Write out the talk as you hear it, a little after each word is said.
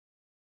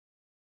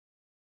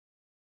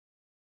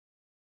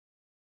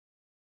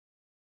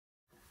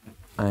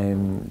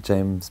I'm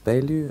James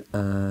Baillieu,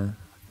 a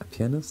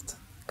pianist,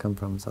 come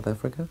from South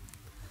Africa,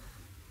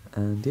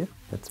 and yeah,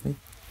 that's me.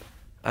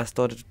 I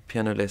started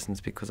piano lessons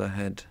because I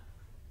had,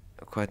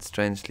 quite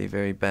strangely,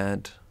 very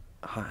bad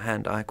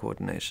hand-eye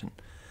coordination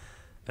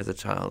as a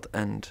child,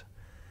 and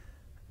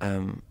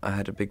I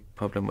had a big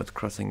problem with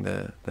crossing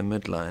the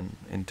midline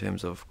in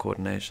terms of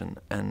coordination,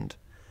 and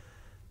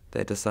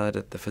they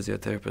decided, the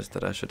physiotherapist,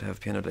 that I should have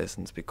piano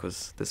lessons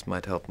because this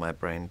might help my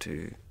brain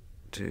to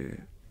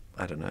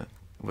I don't know,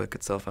 work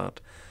itself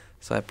out.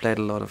 So I played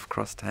a lot of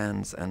crossed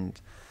hands and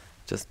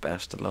just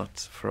bashed a lot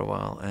for a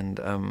while, and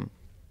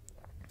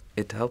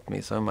it helped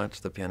me so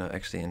much, the piano,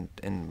 actually,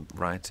 in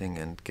writing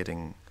and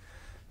getting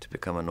to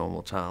become a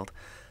normal child,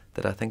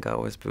 that I think I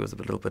always was a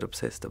little bit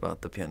obsessed about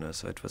the piano.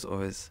 So it was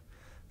always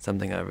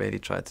something I really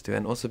tried to do,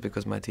 and also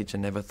because my teacher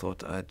never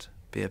thought I'd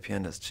be a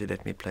pianist. She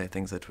let me play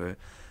things that were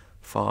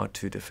far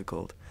too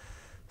difficult.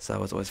 So I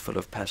was always full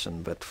of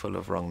passion, but full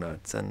of wrong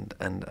notes, and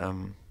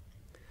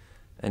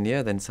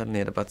yeah, then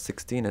suddenly at about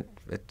 16,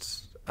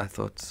 I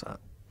thought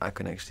I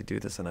can actually do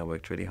this, and I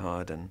worked really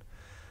hard. And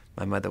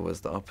my mother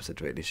was the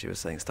opposite, really. She was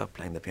saying, "Stop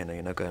playing the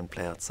piano, go and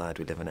play outside.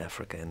 We live in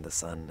Africa in the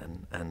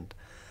sun."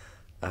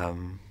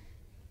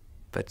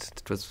 But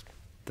it was,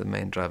 the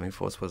main driving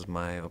force was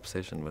my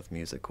obsession with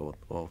music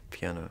or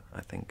piano,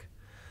 I think.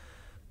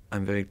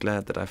 I'm very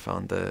glad that I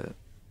found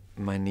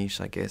my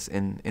niche, I guess,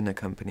 in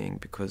accompanying,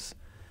 because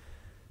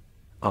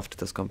after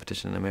this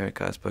competition in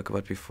America I spoke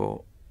about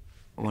before,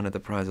 one of the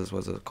prizes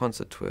was a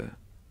concert tour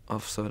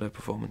of solo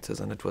performances,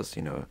 and it was,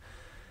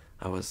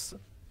 I was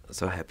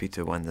so happy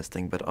to win this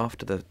thing. But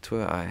after the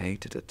tour I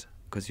hated it,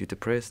 because you're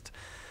depressed.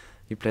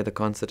 You play the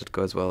concert, it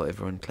goes well,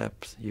 everyone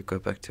claps, you go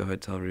back to your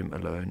hotel room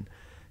alone,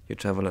 you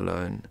travel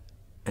alone,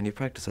 and you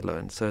practice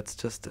alone. So it's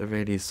just a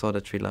really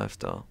solitary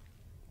lifestyle.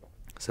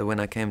 So when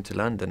I came to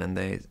London, and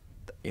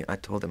I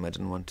told them I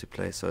didn't want to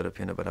play solo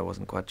piano, but I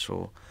wasn't quite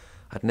sure.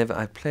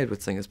 I'd played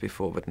with singers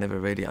before, but never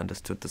really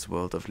understood this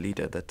world of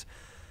lieder that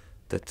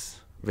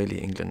really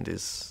England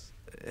has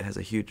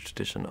a huge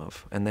tradition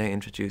of, and they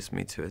introduced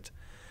me to it.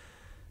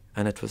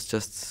 And it was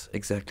just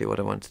exactly what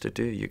I wanted to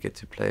do. You get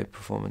to play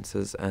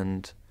performances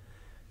and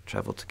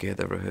travel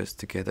together, rehearse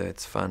together,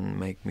 it's fun,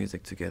 make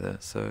music together.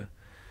 So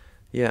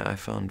yeah, I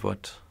found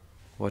what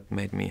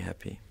made me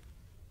happy.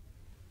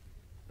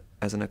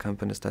 As an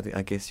accompanist,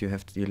 I guess you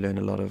learn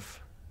a lot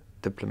of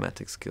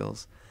diplomatic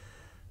skills,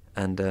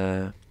 and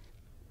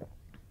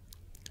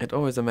it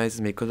always amazes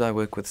me, because I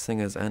work with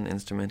singers and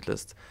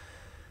instrumentalists.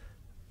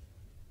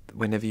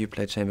 Whenever you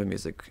play chamber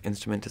music,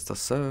 instrumentalists are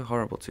so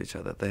horrible to each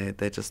other.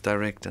 They just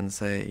direct and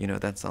say,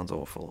 that sounds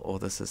awful, or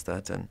this is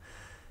that,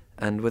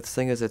 and with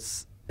singers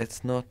it's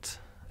not.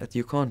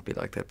 You can't be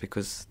like that,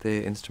 because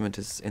their instrument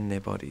is in their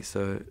body.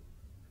 So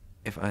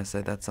if I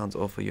say that sounds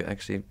awful, you're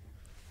actually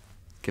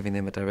giving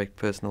them a direct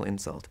personal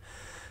insult.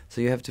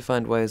 So you have to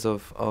find ways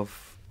of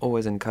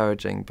always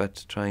encouraging,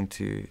 but trying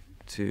to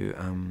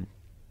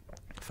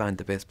find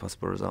the best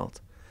possible result.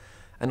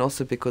 And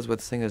also because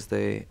with singers,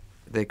 they're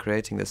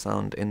creating the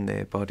sound in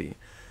their body.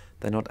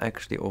 They're not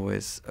actually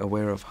always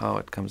aware of how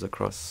it comes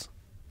across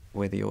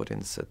where the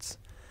audience sits.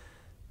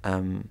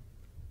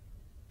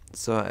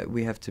 So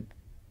we have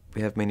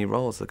many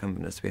roles as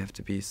accompanists. We have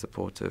to be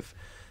supportive,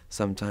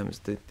 sometimes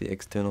the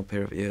external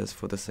pair of ears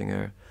for the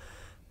singer.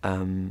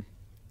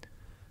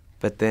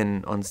 But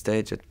then on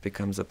stage it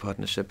becomes a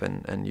partnership,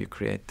 and you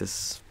create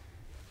this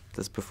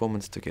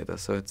performance together.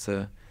 So it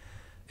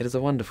is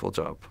a wonderful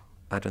job.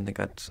 I don't think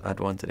I'd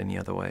want it any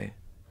other way.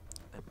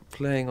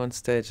 Playing on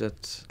stage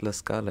at La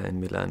Scala in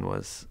Milan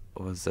was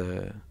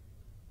a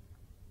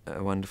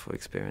wonderful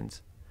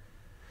experience.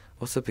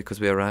 Also because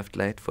we arrived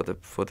late for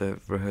the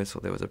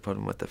rehearsal. There was a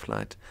problem with the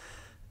flight,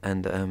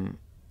 and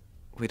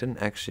we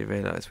didn't actually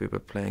realize we were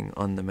playing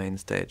on the main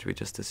stage. We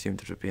just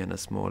assumed it would be in a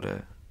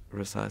smaller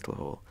recital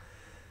hall.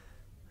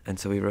 And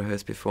so we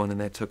rehearsed before, and then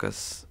they took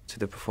us to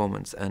the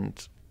performance,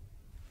 and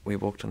we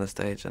walked on the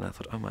stage, and I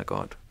thought, oh my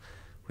God,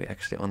 we're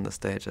actually on the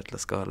stage at La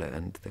Scala,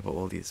 and there were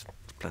all these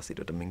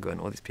Placido Domingo, and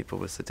all these people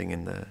were sitting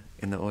in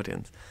the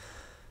audience.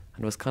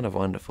 And it was kind of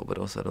wonderful, but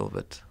also a little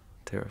bit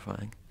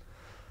terrifying.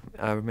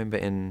 I remember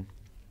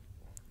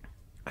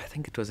I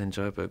think it was in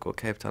Joburg or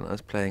Cape Town, I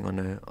was playing on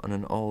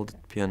an old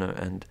piano,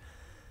 and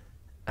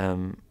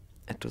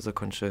it was a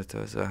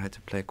concerto, so I had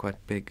to play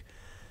quite big,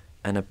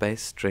 and a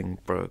bass string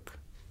broke.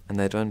 And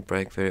they don't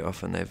break very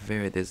often.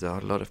 There's a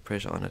lot of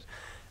pressure on it,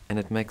 and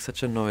it makes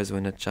such a noise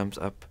when it jumps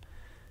up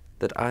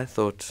that I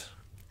thought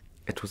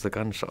it was a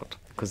gunshot,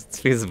 because it's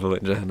feasible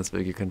in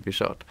Johannesburg you can be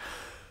shot.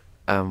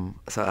 So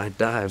I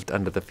dived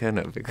under the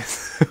piano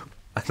because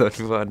I thought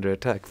we were under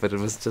attack, but it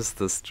was just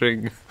the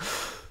string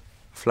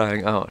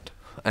flying out,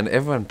 and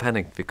everyone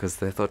panicked because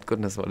they thought,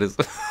 goodness, what is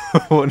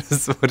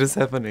what is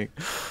happening?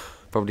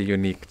 Probably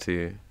unique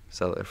to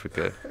South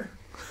Africa.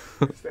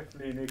 It's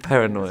definitely unique.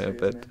 Paranoia,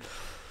 but.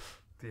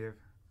 Do you have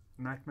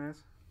nightmares?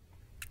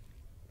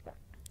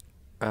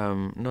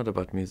 Not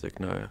about music,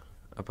 no.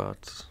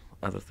 About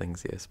other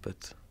things, yes,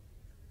 but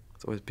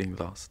it's always being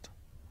lost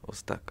or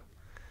stuck,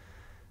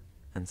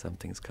 and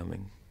something's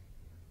coming.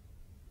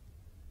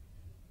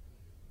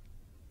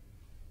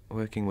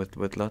 working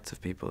with lots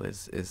of people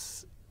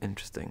is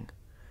interesting,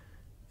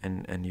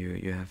 and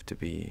you have to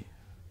be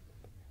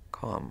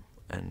calm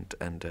and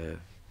a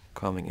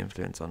calming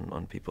influence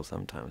on people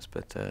sometimes,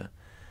 but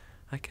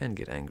I can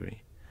get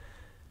angry.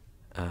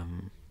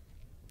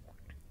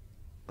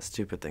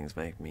 Stupid things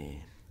make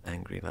me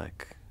angry,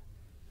 like,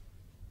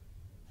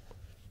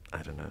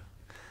 I don't know,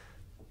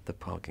 the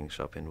parking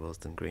shop in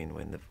Willesden Green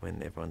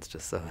when everyone's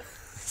just so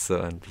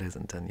so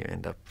unpleasant, and you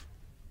end up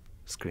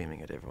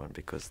screaming at everyone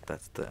because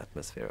that's the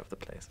atmosphere of the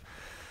place.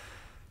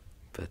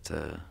 But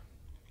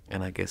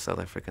and I guess South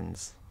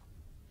Africans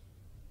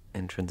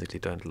intrinsically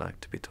don't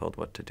like to be told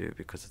what to do,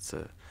 because it's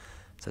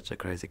such a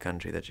crazy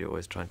country that you're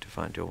always trying to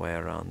find your way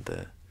around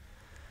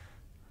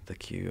the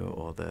queue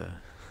or the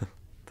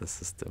the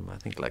system. I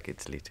think like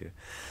Italy too.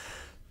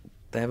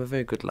 They have a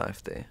very good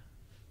life there,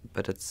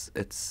 but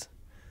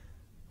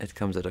it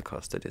comes at a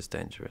cost. It is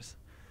dangerous.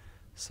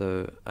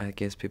 So I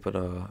guess people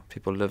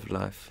live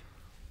life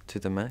to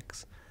the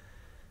max.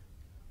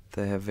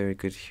 They have very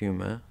good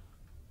humor.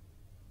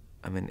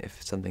 I mean,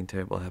 if something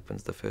terrible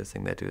happens, the first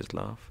thing they do is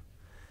laugh,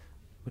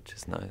 which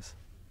is nice.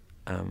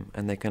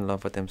 And they can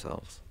laugh at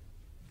themselves,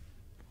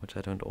 which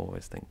I don't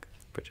always think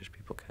British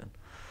people can.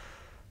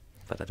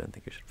 But I don't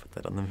think you should put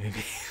that on the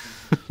movie.